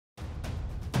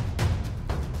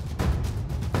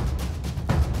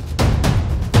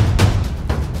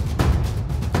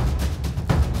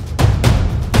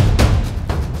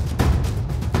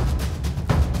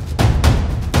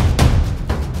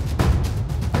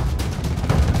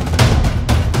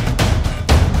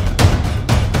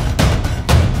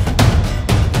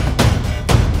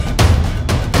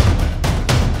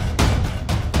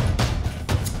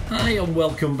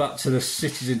welcome back to the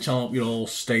Citìzen channel. You're all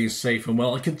staying safe and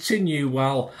well. I continue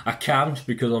while I can,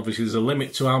 because obviously there's a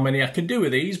limit to how many I can do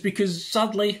with these, because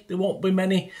sadly there won't be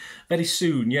many very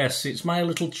soon. Yes, it's my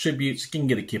little tribute to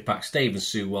King of the Kippax, Dave and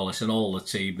Sue Wallace, and all the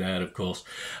team there, of course.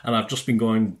 And I've just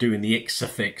been doing the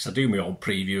Ixafix. I do my own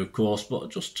preview, of course,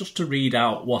 but just to read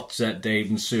out what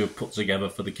Dave and Sue have put together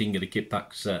for the King of the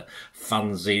Kippax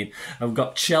fanzine. I've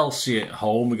got Chelsea at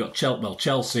home. We've got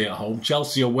Chelsea at home,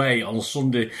 Chelsea away on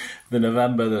Sunday,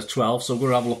 November the 12th. So we're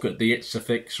going to have a look at the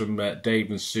Ixafix from Dave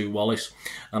and Sue Wallace.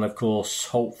 And of course,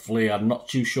 hopefully, I'm not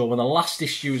too sure when the last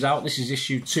issue is out. This is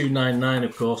issue 299,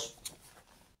 of course.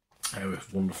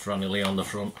 With one Franny Lee on the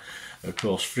front. Of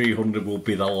course, 300 will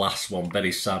be the last one.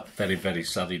 Very sad, very, very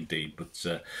sad indeed. But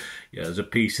yeah, there's a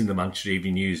piece in the Manchester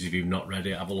Evening News, if you've not read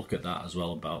it. Have a look at that as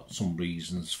well, about some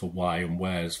reasons for why and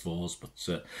where's for us. But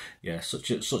yeah,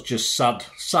 such a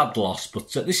sad loss.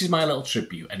 But this is my little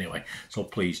tribute anyway. So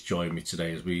please join me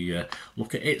today as we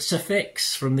look at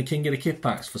Ixafix from the King of the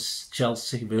Kippax for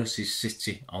Chelsea versus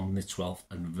City on the 12th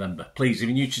of November. Please, if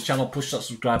you're new to the channel, push that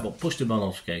subscribe button, push the bell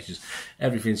notifications.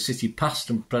 Everything City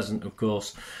past and present, of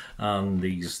course. And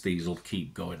these will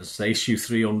keep going. As I say, issue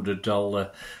 300,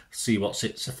 I'll see what's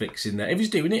Ixafix in there. If he's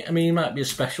doing it, I mean, he might be a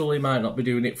special, he might not be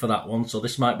doing it for that one, so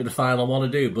this might be the final one to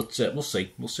do, but we'll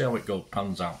see. We'll see how it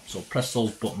pans out. So press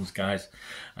those buttons, guys,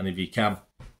 and if you can,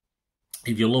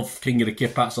 if you love King of the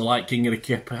Kippax or like King of the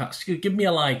Kippax, give me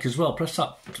a like as well. Press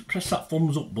that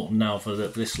thumbs up button now for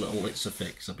this little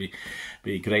Ixafix. It'd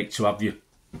be great to have you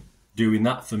doing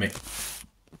that for me.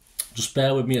 Just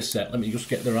bear with me a sec. Let me just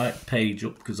get the right page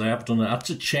up, because I had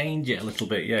to change it a little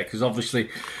bit. Yeah, because obviously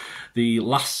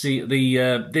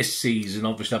this season,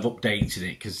 obviously I've updated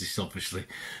it, because this obviously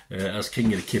as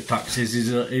King of the Kippax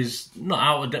is not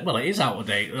out of date. Well, it is out of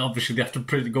date. Obviously they have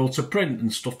to go to print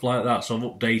and stuff like that. So I've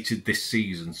updated this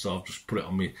season. So I've just put it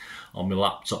on my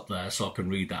laptop there, so I can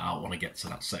read that out when I get to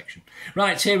that section.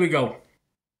 Right, here we go.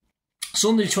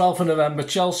 Sunday 12th of November,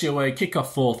 Chelsea away,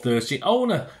 kick-off 4:30.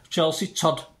 Owner of Chelsea,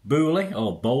 Todd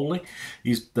Bowley.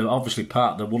 He's obviously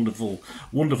part of the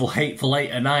wonderful Hateful Eight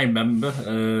and I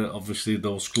member. Obviously,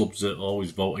 those clubs that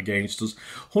always vote against us.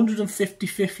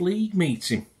 155th league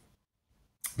meeting.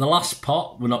 The last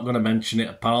pot, we're not going to mention it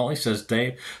apparently, says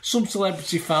Dave. Some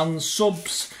celebrity fans,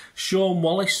 subs, Sean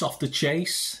Wallace off the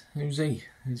chase. Who's he?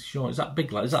 Is that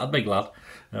big lad? Is that a big lad?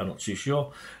 I'm not too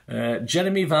sure.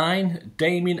 Jeremy Vine,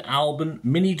 Damien Alban,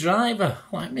 Mini Driver.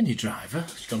 I like Mini Driver.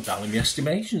 It's gone down in the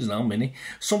estimations now, Mini.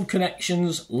 Some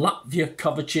connections, Lavia,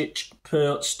 Kovacic,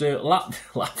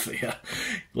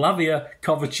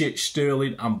 Kovacic,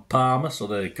 Sterling and Palmer. So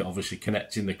they're obviously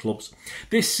connecting the clubs.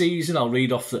 This season, I'll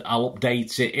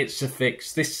update it.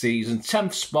 Ixafix this season.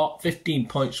 10th spot, 15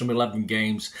 points from 11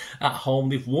 games. At home,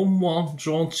 they've won 1,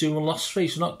 drawn 2 and lost 3.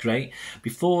 So not great.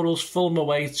 Before us, Fulham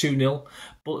away 2-0.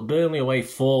 But Burnley away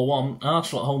 4-1,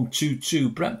 Arsenal at home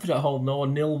 2-2, Brentford at home though a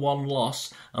 0-1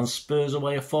 loss, and Spurs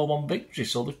away a 4-1 victory,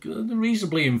 so they're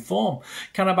reasonably in form.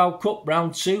 Carabao Cup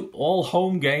round 2, all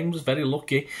home games, very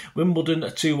lucky. Wimbledon a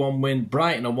 2-1 win,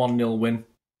 Brighton a 1-0 win.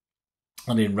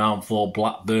 And in round 4,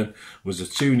 Blackburn was a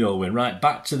 2-0 win. Right,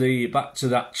 back to the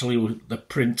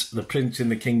print in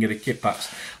the King of the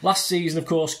Kippax. Last season, of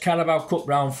course, Carabao Cup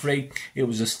round 3, it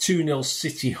was a 2-0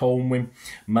 City home win.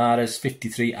 Mahrez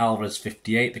 53, Alvarez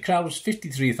 58. The crowd was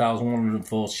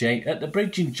 53,148. At the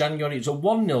Bridge in January, it was a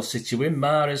 1-0 City win.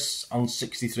 Mahrez on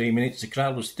 63 minutes. The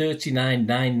crowd was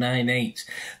 39,998.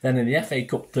 Then in the FA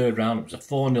Cup third round, it was a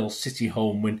 4-0 City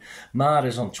home win.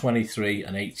 Mahrez on 23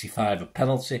 and 85, a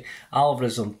penalty.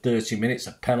 Alvarez on 30 minutes,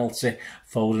 a penalty.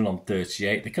 Foden on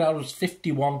 38. The crowd was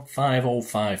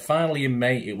 51,505. Finally in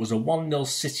May, it was a 1-0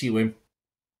 City win.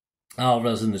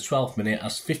 Alvarez in the 12th minute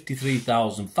as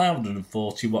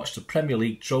 53,540 watched the Premier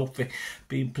League trophy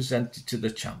being presented to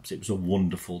the champs. It was a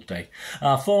wonderful day.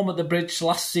 Our form at the Bridge,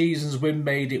 last season's win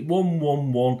made it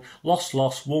 1-1-1, loss,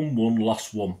 1-1,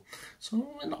 loss 1. So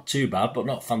not too bad, but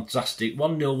not fantastic.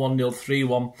 1-0, 1-0,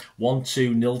 3-1,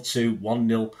 1-2, 0-2,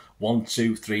 1-0,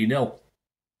 1-2, 3-0.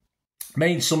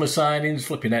 Main summer signings,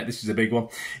 flipping out, this is a big one.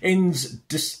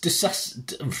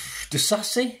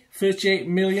 Disassi, 38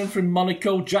 million from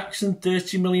Monaco. Jackson,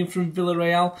 30 million from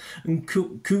Villarreal. And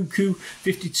Cuckoo,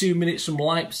 52 minutes from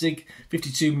Leipzig.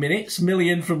 52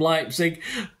 million from Leipzig.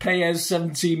 Paez,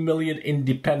 17 million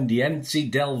Independiente.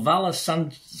 Del Valle,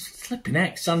 Flipping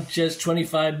heck. Sanchez,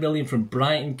 25 million from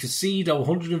Brighton. Caicedo,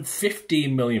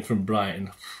 115 million from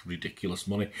Brighton. Ridiculous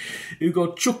money.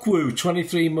 Hugo Chukwu,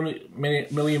 23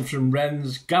 million from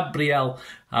Rennes. Gabriel,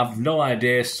 I've no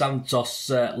idea. Santos.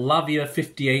 Lavia,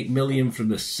 58 million from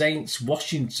the Saints.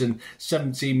 Washington,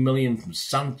 17 million from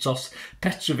Santos.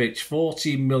 Petrovic,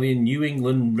 14 million, New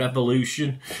England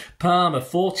Revolution. Palmer,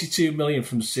 42 million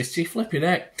from City. Flipping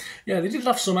heck. Yeah, they did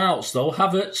have some outs though.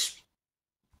 Havertz,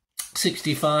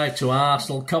 65 to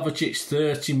Arsenal. Kovacic,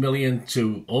 30 million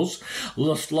to us.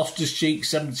 Loftus-Cheek,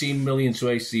 17 million to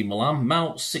AC Milan.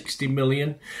 Mount, 60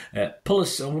 million.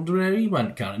 Pulisic, I wonder where he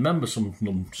went, can't remember, some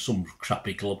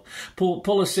crappy club.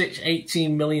 Pulisic,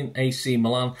 18 million, AC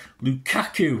Milan.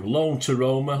 Lukaku, loan to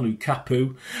Roma.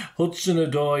 Lukaku.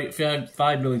 Hudson-Odoi,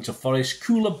 5 million to Forest.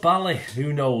 Koulibaly,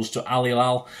 who knows, to Al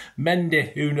Hilal.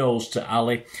 Mendy, who knows, to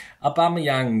Ali.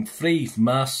 Aubameyang, 3 for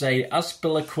Marseille.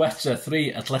 Azpilicueta,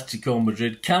 3 Atletico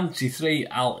Madrid. Kanté, 3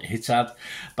 Al Ittihad.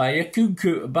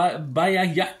 Bayayaku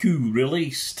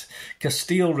released.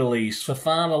 Castile released.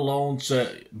 Fofana loan to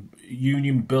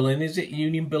Union Berlin. Is it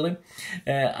Union Berlin?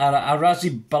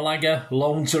 Arazi Balaga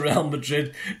loan to Real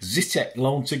Madrid. Zitek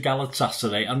loan to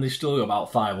Galatasaray. And they've still got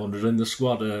about 500 in the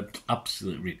squad.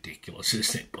 Absolutely ridiculous,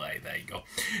 isn't it? But hey, there you go.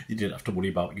 You didn't have to worry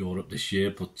about Europe this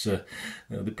year, but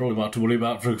they probably might have to worry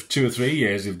about for 2 or 3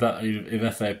 years if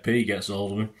FAP gets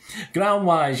hold of him.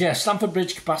 Ground-wise, yeah, Stamford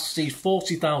Bridge capacity is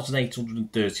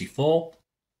 40,834.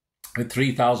 With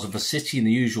 3,000 for City in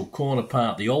the usual corner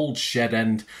part, the old shed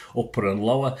end, upper and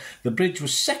lower. The bridge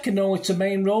was second only to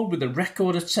Main Road with a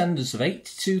record attendance of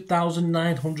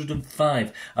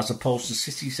 82,905 as opposed to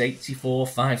City's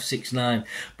 84,569.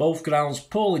 Both grounds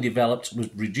poorly developed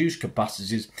with reduced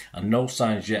capacities and no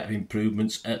signs yet of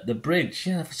improvements at the bridge.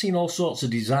 Yeah, I've seen all sorts of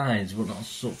designs, but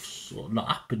not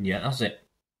happened yet, has it?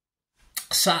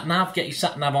 Sat-nav, get your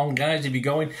sat-nav on, guys, if you're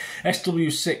going.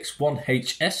 SW6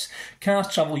 1HS. Car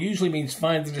travel usually means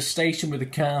finding a station with a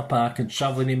car park and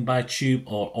travelling in by tube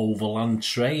or overland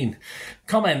train.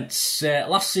 Comments.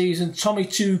 Last season, Tommy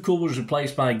Tuchel was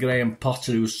replaced by Graham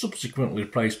Potter, who was subsequently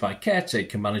replaced by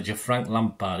caretaker manager Frank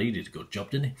Lampard. He did a good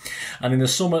job, didn't he? And in the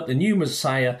summer, the new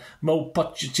Messiah, Mo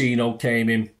Pochettino, came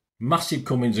in. Massive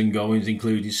comings and goings,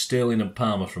 including Sterling and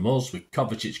Palmer from us, with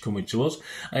Kovacic coming to us,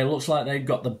 and it looks like they've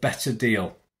got the better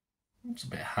deal. It's a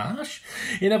bit harsh.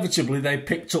 Inevitably, they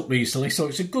picked up recently, so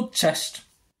it's a good test.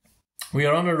 We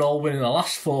are on a roll, winning the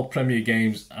last 4 Premier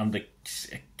games and the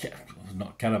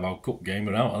not Carabao Cup game,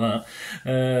 we're out of that.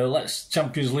 Let's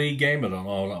Champions League game, I don't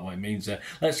know what it means there.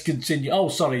 Let's continue. Oh,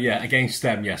 sorry, yeah, against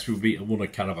them, yes, we won a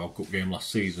Carabao Cup game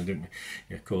last season, didn't we?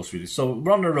 Yeah, of course we did. So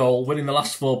we're on a roll, winning the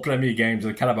last 4 Premier games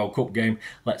and the Carabao Cup game.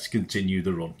 Let's continue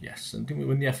the run, yes. And didn't we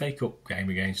win the FA Cup game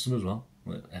against them as well?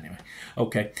 Anyway,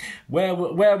 okay. Where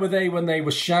were they when they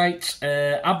were shite?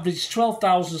 Averaged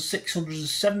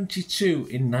 12,672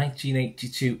 in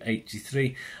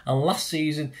 1982-83, and last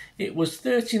season it was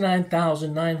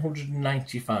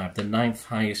 39,995, the 9th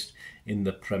highest in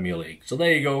the Premier League. So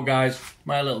there you go, guys.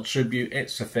 My little tribute.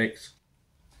 It's a fix.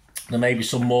 There may be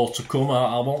some more to come.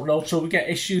 I won't know till we get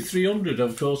issue 300.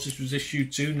 Of course, this was issue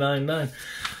 299.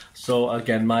 So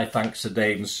again, my thanks to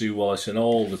Dave and Sue Wallace and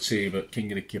all the team at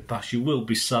King of the Kippax. You will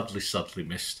be sadly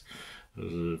missed.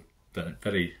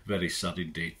 Very, very sad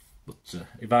indeed. But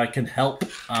if I can help,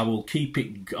 I will keep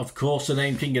it. Of course, the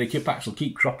name King of the Kippax will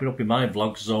keep cropping up in my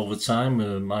vlogs over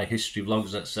time, my history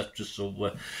vlogs, etc.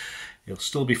 So it'll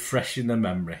still be fresh in their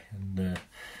memory. And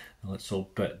let's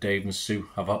hope Dave and Sue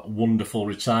have a wonderful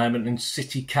retirement and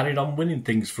City carried on winning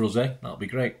things for us, eh? That'll be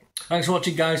great. Thanks for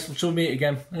watching, guys. Until we meet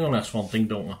again, I only ask one thing,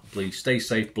 don't I? Please stay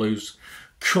safe, Blues.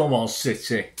 Come on,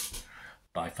 City.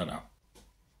 Bye for now.